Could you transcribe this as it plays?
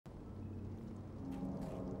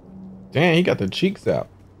Damn, he got the cheeks out.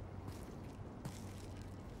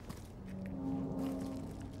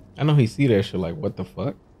 I know he see that shit like, what the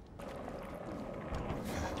fuck?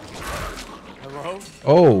 Hello?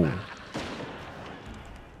 Oh.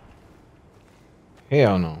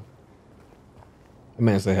 Hell no. That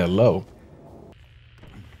man said hello.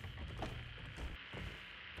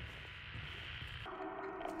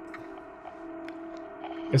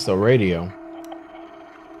 It's a radio.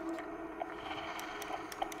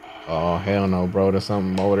 Oh, hell no, bro. There's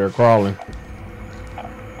something over there crawling.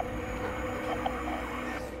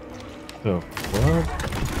 The fuck?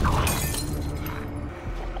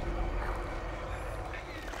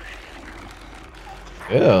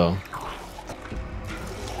 Yeah.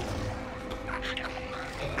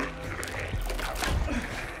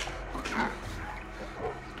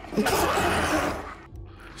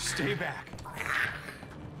 Stay back.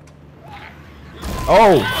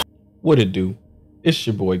 Oh, what it do? It's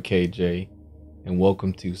your boy KJ, and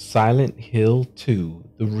welcome to Silent Hill 2,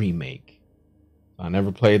 the remake. I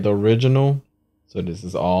never played the original, so this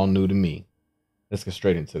is all new to me. Let's get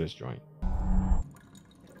straight into this joint.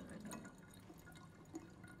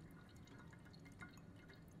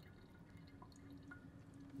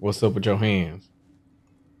 What's up with your hands?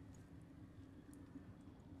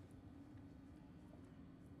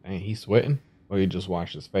 Dang, he sweating? Or he just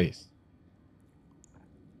washed his face?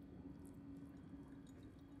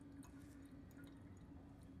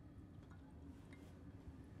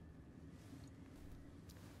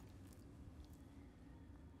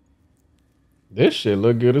 This shit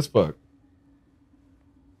look good as fuck.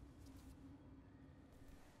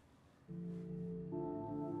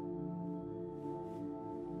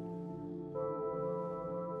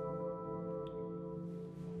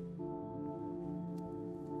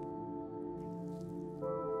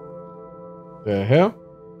 The hell?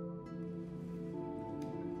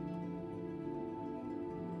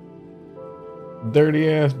 Dirty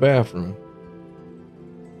ass bathroom.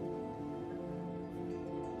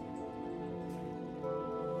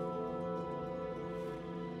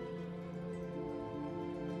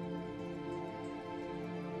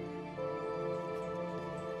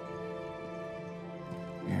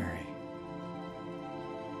 Mary,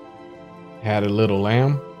 Had a little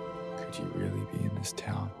lamb. could you really be in this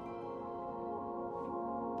town?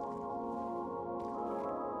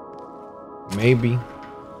 Maybe.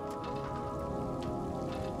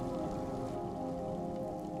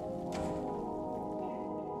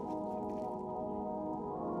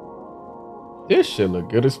 This shit look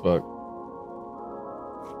good as fuck.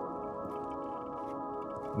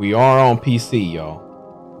 We are on PC, y'all.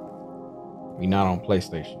 We not on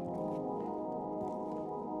PlayStation.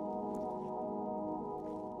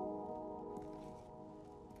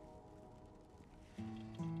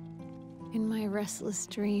 In my restless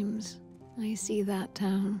dreams, I see that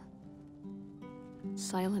town.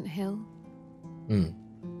 Silent Hill.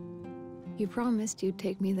 You promised you'd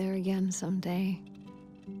take me there again someday.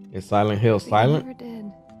 Is Silent Hill But silent? you never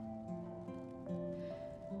did.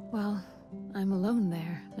 Well, I'm alone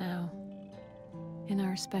there now. In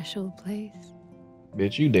our special place.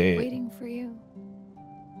 Bitch, you dead. Waiting for you.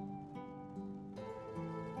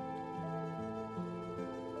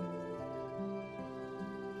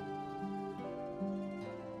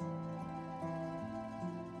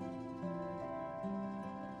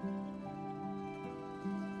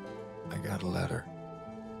 I got a letter.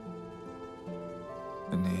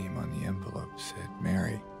 The name on the envelope said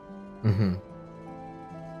Mary, Mm-hmm.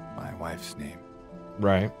 my wife's name.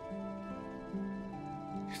 Right.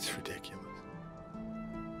 It's ridiculous.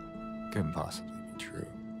 Couldn't possibly be true.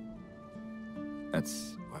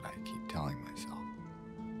 That's what I keep telling myself.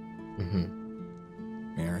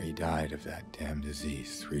 Mm-hmm. Mary died of that damn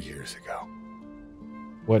disease 3 years ago.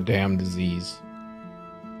 What damn disease?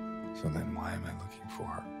 So then why am I looking for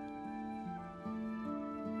her?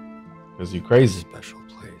 Cause you crazy. Special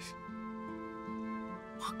place.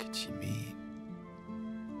 What could she mean?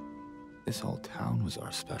 This whole town was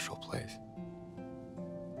our special place.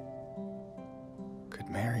 Could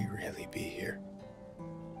Mary really be here?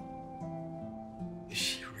 Is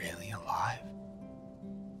she really alive?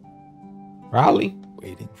 Probably.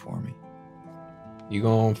 Waiting for me? You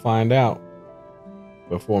gonna find out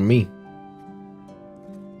before me.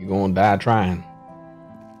 You gonna die trying.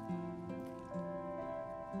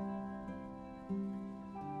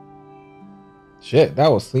 Shit,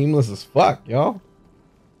 that was seamless as fuck, y'all.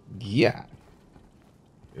 Yeah.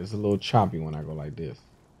 It's a little choppy when I go like this.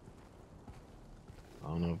 I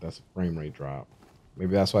don't know if that's a frame rate drop.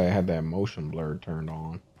 Maybe that's why I had that motion blur turned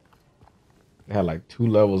on. It had like 2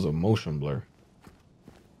 levels of motion blur.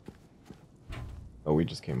 Oh, we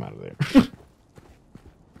just came out of there.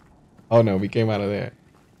 Oh no, we came out of there.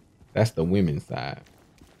 That's the women's side.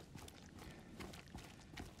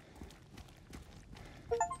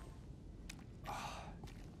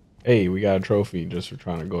 Hey, we got a trophy just for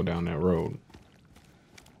trying to go down that road.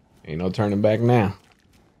 Ain't no turning back now.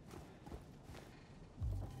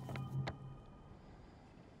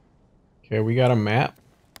 Okay, we got a map.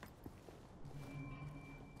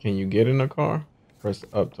 Can you get in a car? Press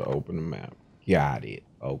up to open the map. Got it.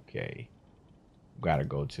 Okay. Gotta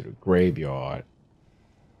go to the graveyard.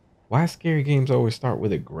 Why scary games always start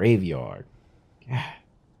with a graveyard? God.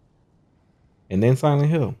 And then Silent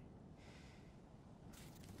Hill.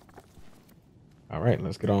 All right,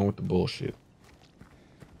 let's get on with the bullshit.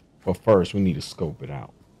 But first, we need to scope it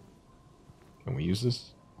out. Can we use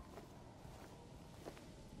this?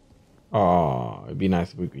 Oh, it'd be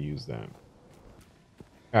nice if we could use that.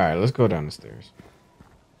 All right, let's go down the stairs.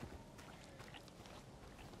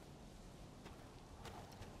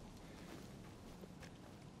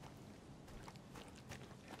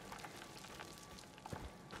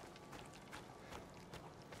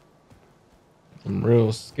 Some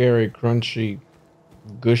real scary, crunchy,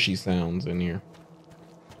 gushy sounds in here.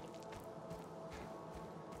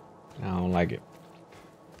 I don't like it.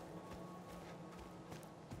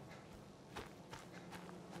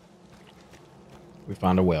 We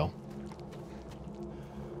found a well.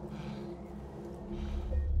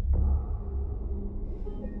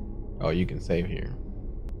 Oh, you can save here.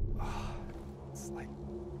 It's like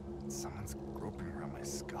someone's groping around my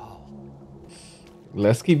skull.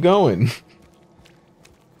 Let's keep going.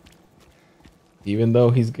 Even though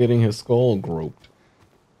he's getting his skull groped.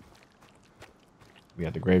 We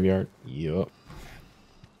at the graveyard? Yup.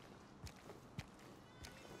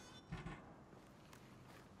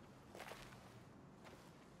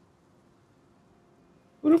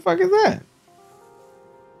 Who the fuck is that?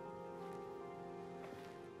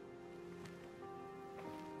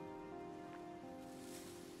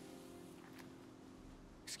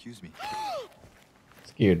 Excuse me.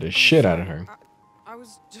 Scared the shit out of her. I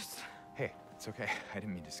was just... Hey, it's okay. I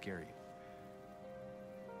didn't mean to scare you.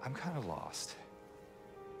 I'm kind of lost.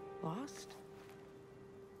 Lost?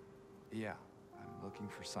 Yeah, I'm looking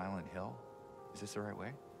for Silent Hill. Is this the right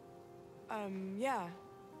way? Yeah.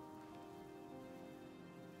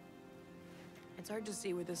 It's hard to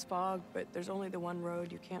see with this fog, but there's only the one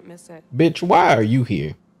road. You can't miss it. Bitch, why are you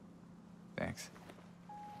here? Thanks.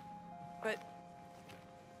 But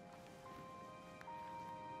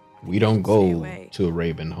We don't stay go away. to a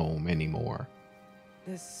Raven home anymore.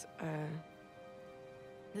 This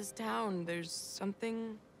town, there's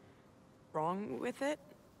something wrong with it.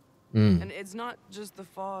 And it's not just the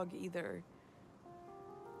fog either.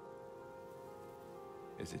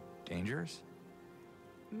 Is it dangerous?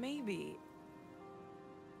 Maybe.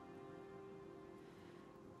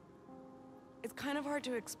 It's kind of hard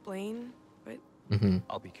to explain, but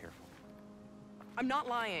I'll be careful. I'm not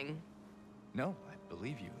lying. No, I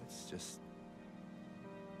believe you. It's just...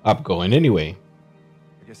 I'm going anyway.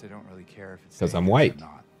 I guess I don't really care if it's 'Cause I'm dangerous white. or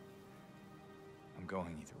not. I'm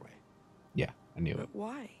going either way. Yeah, I knew it. But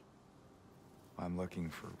why? I'm looking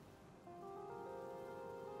for...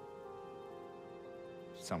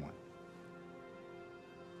 someone.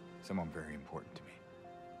 Someone very important to me.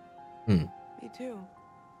 Me too.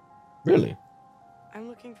 Really? I'm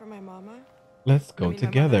looking for my mama. Let's go I mean, my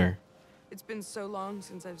together. It's been so long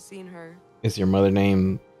since I've seen her. Is your mother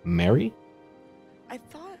named Mary? I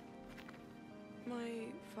thought my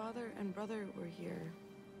father and brother were here,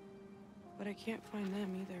 but I can't find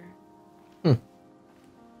them either.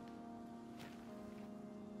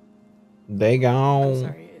 They I'm gone.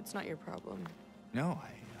 sorry, it's not your problem. No,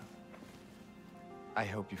 I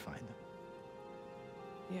hope you find them.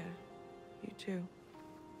 Yeah, you too.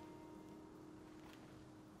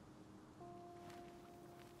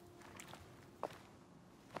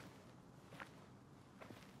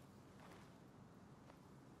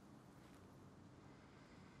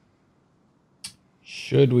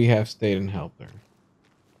 Should we have stayed and helped her?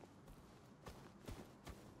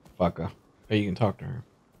 Fuck her. Hey, you can talk to her.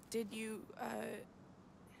 Did you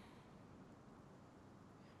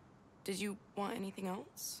want anything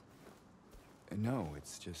else? No,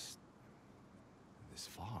 it's just... this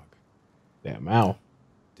fog. That mouth.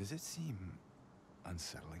 Does it seem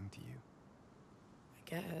unsettling to you? I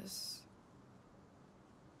guess.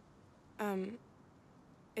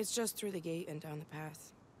 It's just through the gate and down the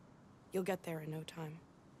path. You'll get there in no time.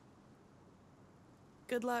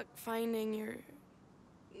 Good luck finding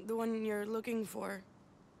the one you're looking for.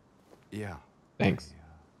 Yeah. Thanks.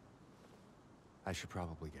 I should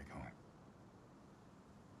probably get going.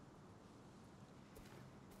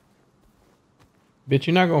 Bitch,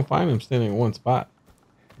 you're not gonna find him standing in one spot.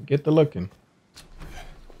 Get the looking.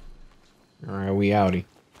 Alright, we outie.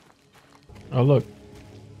 Oh, look.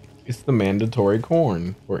 It's the mandatory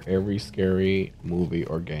corn for every scary movie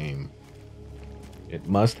or game. It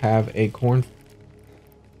must have a cornfield.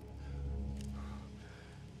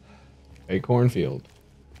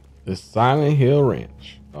 The Silent Hill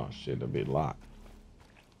Ranch. Oh shit, that'll be a lot.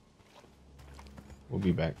 We'll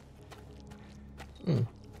be back.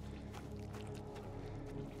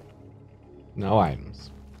 No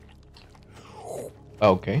items.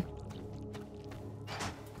 Okay.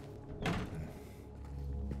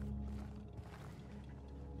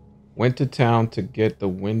 Went to town to get the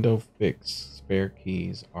window fixed. Spare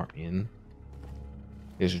keys are in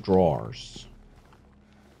his drawers.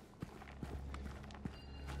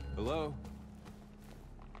 Hello?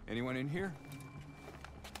 Anyone in here?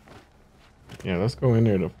 Yeah, let's go in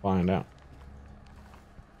there to find out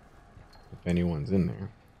if anyone's in there.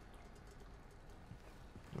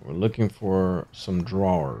 We're looking for some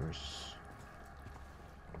drawers.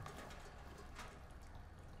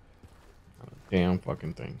 Damn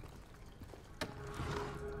fucking thing.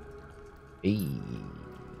 Hey.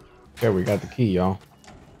 Okay, we got the key, y'all.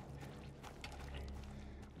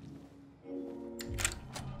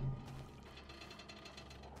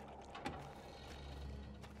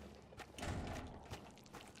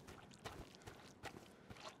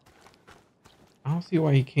 I don't see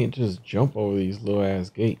why he can't just jump over these little ass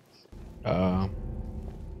gates.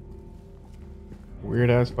 Weird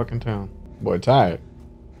ass fucking town. Boy, tired.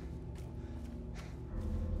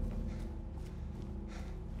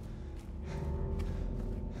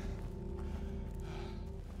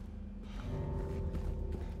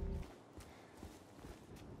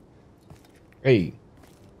 Hey,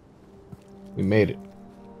 we made it.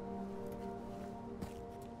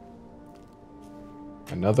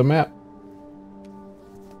 Another map.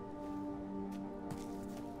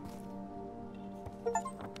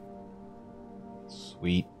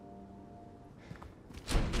 Sweet.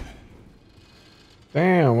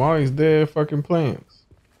 Damn, all these dead fucking plants.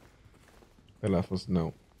 They left us a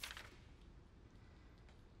note.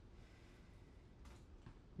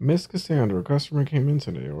 Miss Cassandra, a customer came in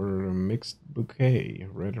today, ordered a mixed bouquet,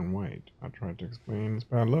 red and white. I tried to explain it's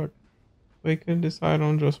bad luck, but he couldn't decide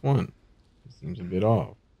on just one. It seems a bit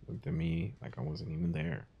off. Looked at me like I wasn't even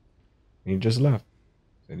there. And he just left.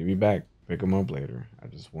 Said he'd be back, pick him up later. I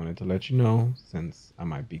just wanted to let you know, since I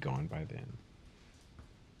might be gone by then.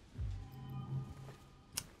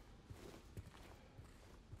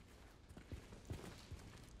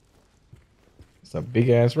 It's a big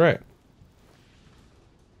ass rat.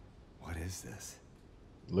 What is this?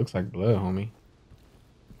 It looks like blood, homie.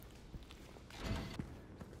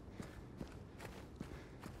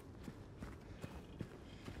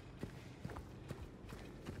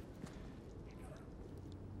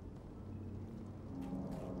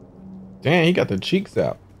 Damn, he got the cheeks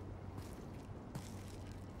out.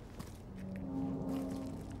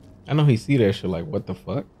 I know he see that shit like, what the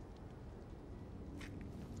fuck?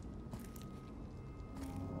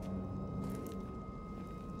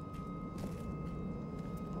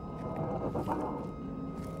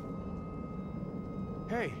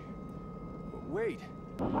 Hey, wait.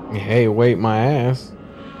 Hey, wait my ass.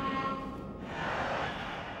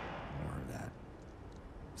 More of that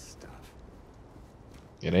stuff.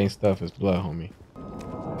 It ain't stuff, it's blood, homie.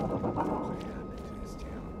 What happened to this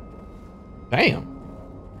town? Damn.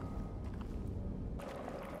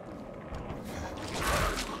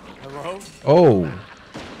 Hello? Oh.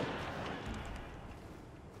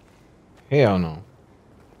 Hell no.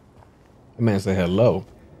 That man said hello.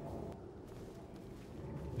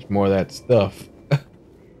 There's more of that stuff.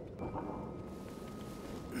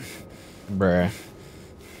 Bruh.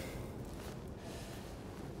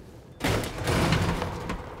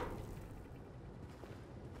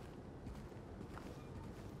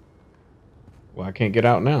 Well, I can't get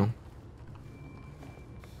out now.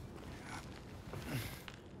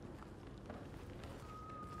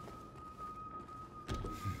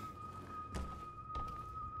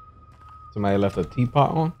 Somebody left a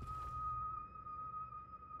teapot on?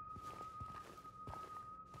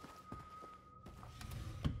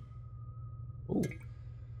 Ooh.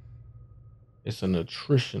 It's a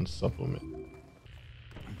nutrition supplement.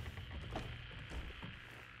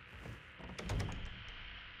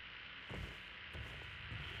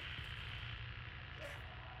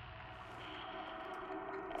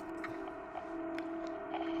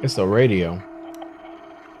 It's a radio.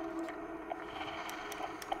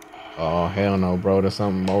 Oh, hell no, bro. There's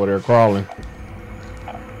something over there crawling.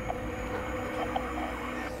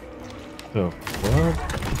 The fuck?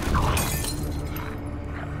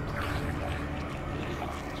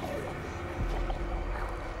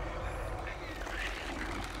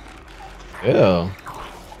 Yeah.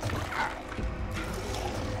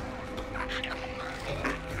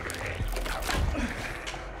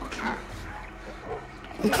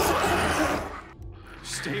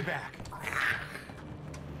 Stay back.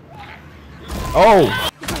 Oh,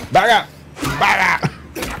 back up, back up.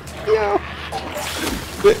 Yeah.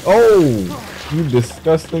 Oh, you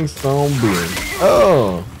disgusting son of a bitch.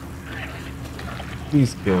 Oh,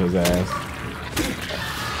 please kill his ass.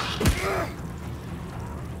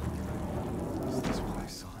 Is this what I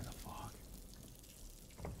saw in the fog?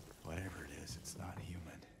 Whatever it is, it's not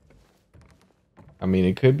human. I mean,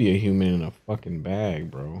 it could be a human in a fucking bag,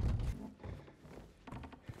 bro.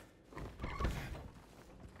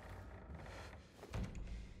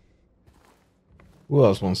 Who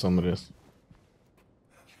else wants some of this?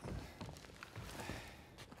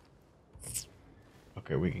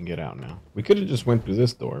 Okay, we can get out now. We could have just went through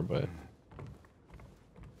this door, but...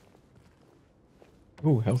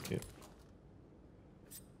 Ooh, health kit.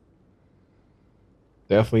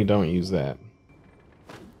 Definitely don't use that.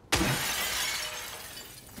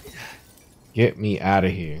 Get me out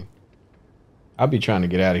of here. I'll be trying to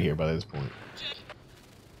get out of here by this point.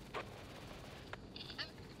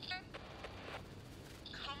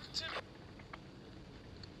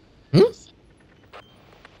 Hmm?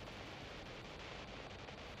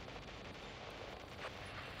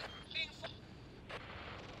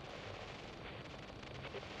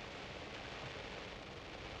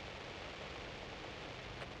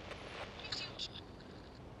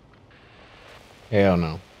 Hell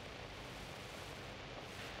no.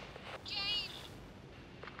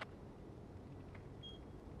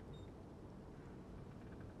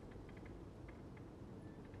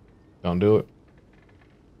 Don't do it.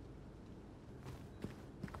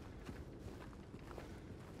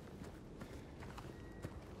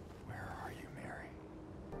 Where are you, Mary?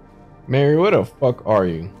 Mary, where the fuck are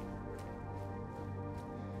you?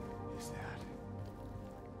 Is that...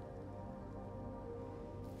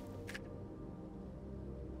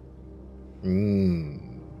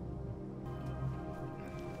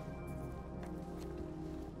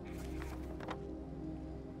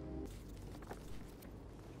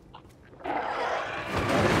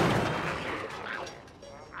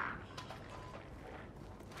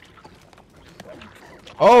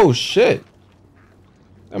 Oh shit.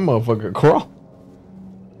 That motherfucker crawl.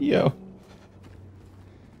 Yo.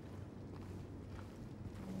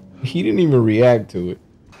 He didn't even react to it.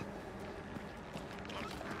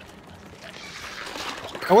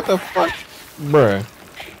 Oh, what the fuck? Bruh.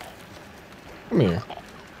 Come here.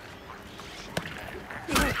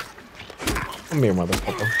 Come here,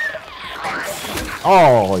 motherfucker.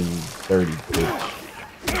 Oh, you dirty bitch.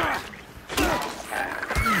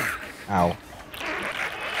 Ow.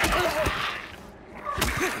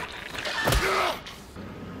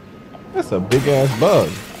 That's a big ass bug.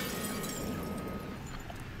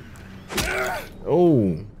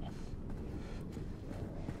 Oh.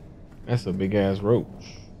 That's a big ass roach.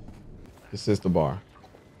 This is the bar.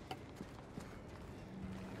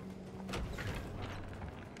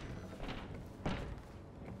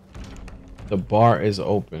 The bar is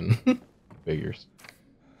open. Figures.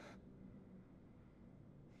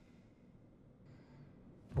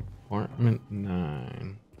 Apartment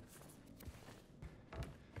 9.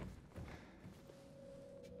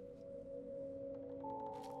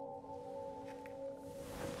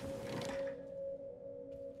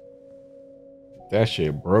 That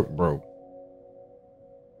shit broke.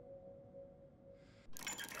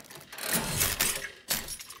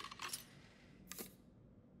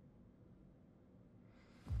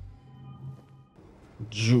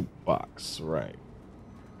 Jukebox, right.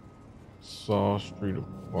 Saw Street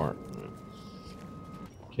Apartments.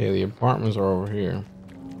 Okay, the apartments are over here.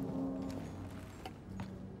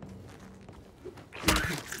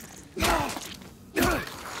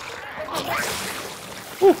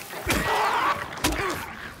 Woo.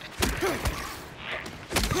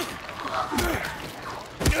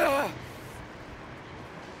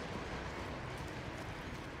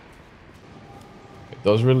 If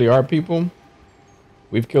those really are people,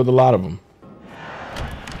 we've killed a lot of them.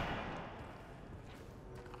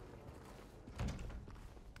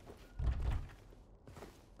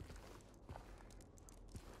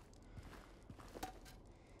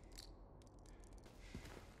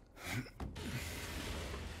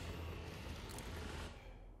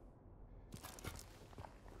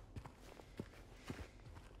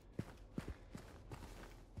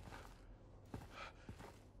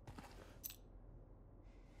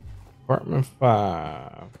 Apartment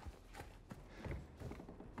 5.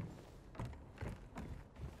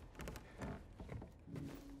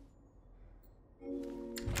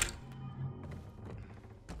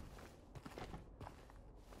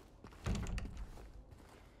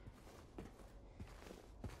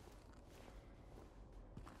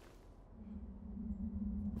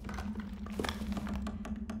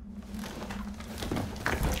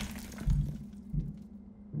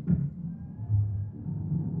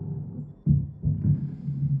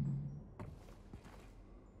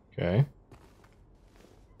 Okay.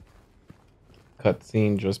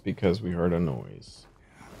 Cutscene just because we heard a noise.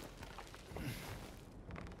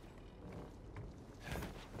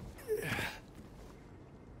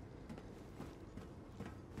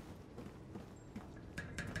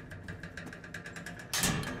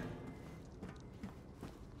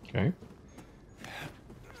 Okay.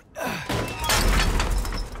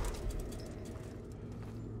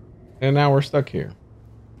 And now we're stuck here.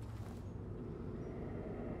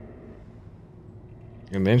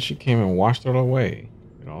 And then she came and washed it away.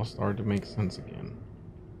 It all started to make sense again.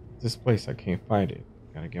 This place, I can't fight it.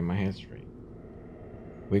 Gotta get my head straight.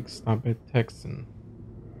 Quick stop at Texan.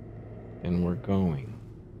 And we're going.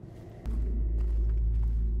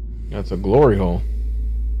 That's a glory hole.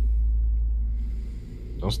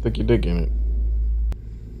 Don't stick your dick in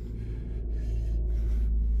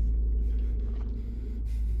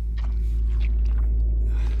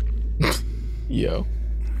it. Yo.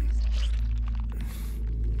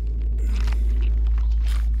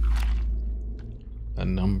 A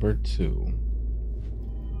number 2.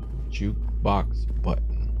 Jukebox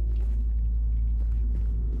button.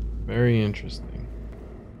 Very interesting.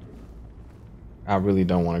 I really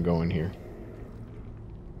don't want to go in here.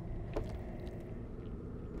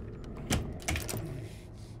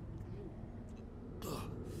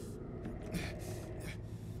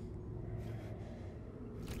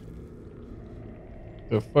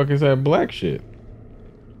 The fuck is that black shit?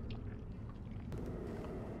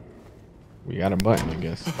 We got a button, I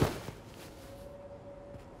guess.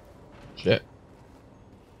 Shit.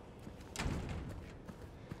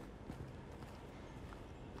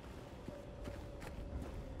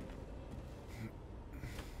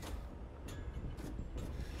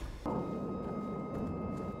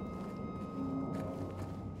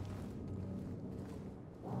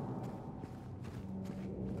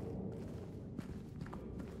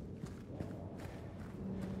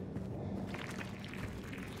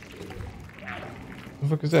 What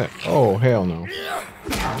the fuck is that? Oh, hell no.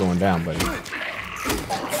 It's going down, buddy.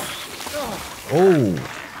 Oh.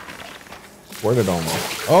 Squirted on me.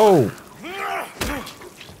 Oh.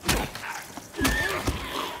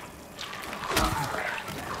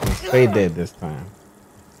 Stay dead this time.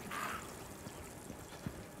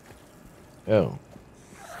 Oh.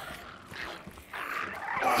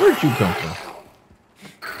 Where'd you come from?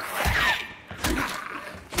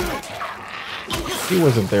 He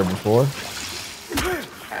wasn't there before.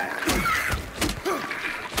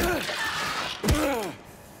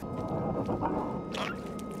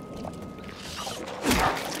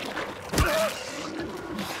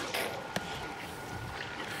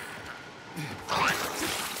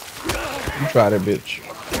 You tried it, bitch.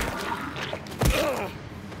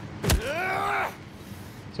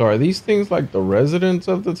 So are these things like the residents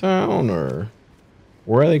of the town, or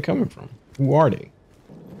where are they coming from? Who are they?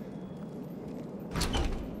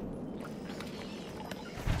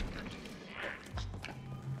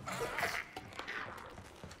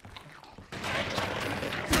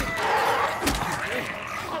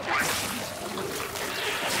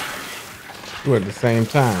 Two at the same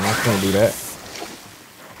time. I can't do that.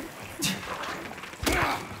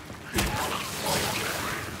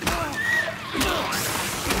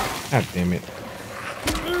 God damn it.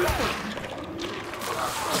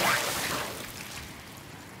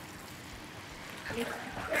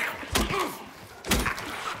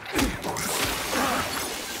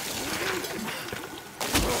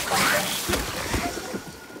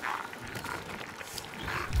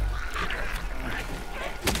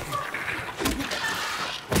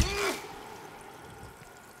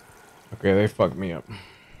 Okay, they fucked me up.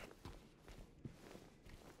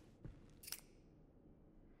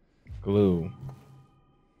 Glue.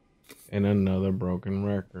 And another broken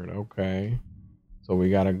record. Okay. So we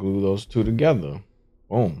gotta glue those two together.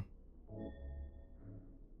 Boom.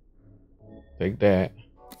 Take that.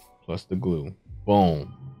 Plus the glue.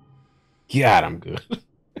 Boom. God, I'm good.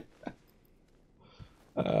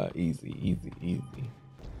 Easy, easy, easy.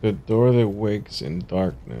 The door that wakes in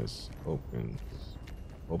darkness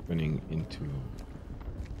opening into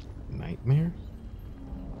nightmares?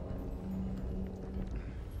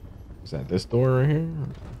 Is that this door right here?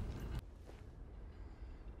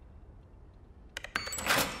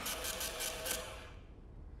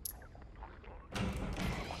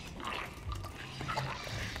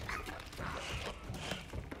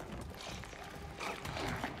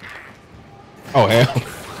 Oh hell.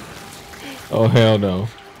 Oh hell no.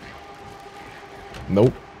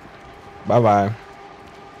 Nope. Bye-bye.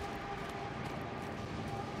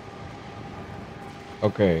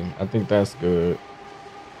 Okay, I think that's good.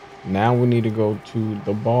 Now we need to go to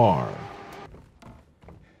the bar.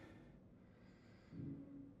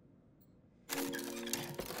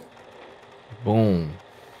 Boom.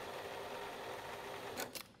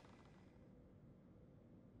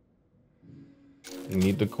 You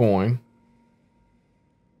need the coin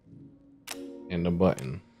and the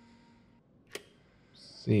button.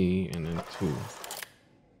 C and then 2.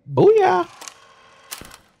 Booyah!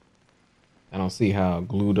 I don't see how a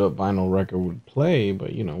glued up vinyl record would play,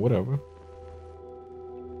 but you know, whatever.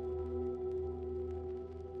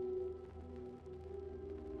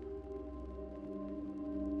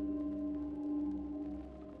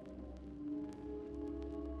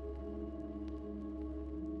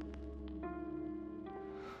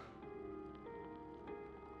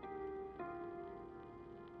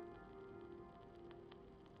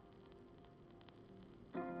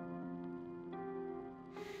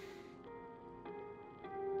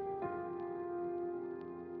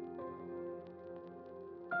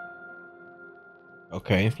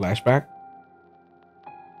 Okay, flashback.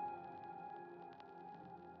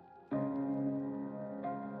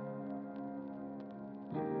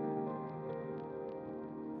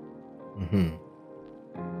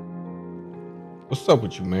 What's up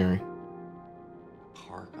with you, Mary?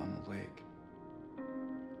 Park on the lake.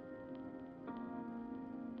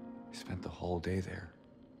 We spent the whole day there.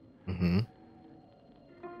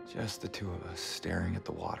 Just the two of us staring at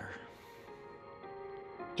the water.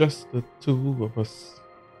 Just the two of us.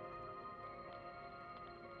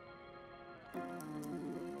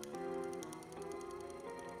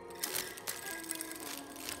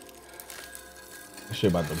 That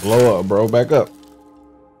shit about to blow up, bro. Back up.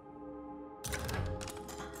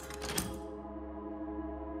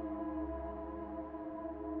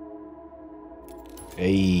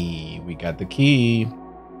 Hey, we got the key.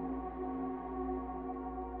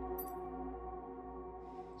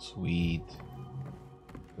 Sweet.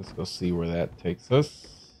 Let's go see where that takes us.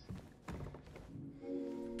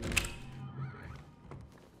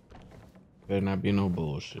 Better not be no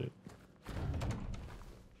bullshit.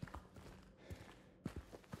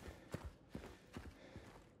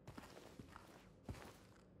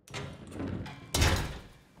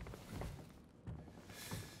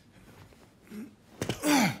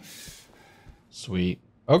 Sweet.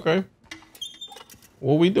 Okay.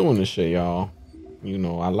 Well, we doing this shit, y'all. You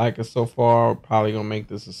know, I like it so far. Probably gonna make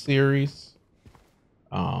this a series.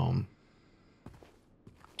 What's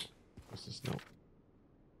this note?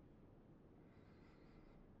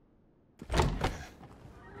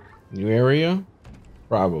 New area?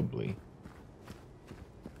 Probably.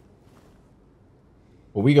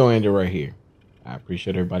 But we gonna end it right here. I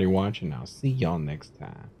appreciate everybody watching. I'll see y'all next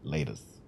time. Laters.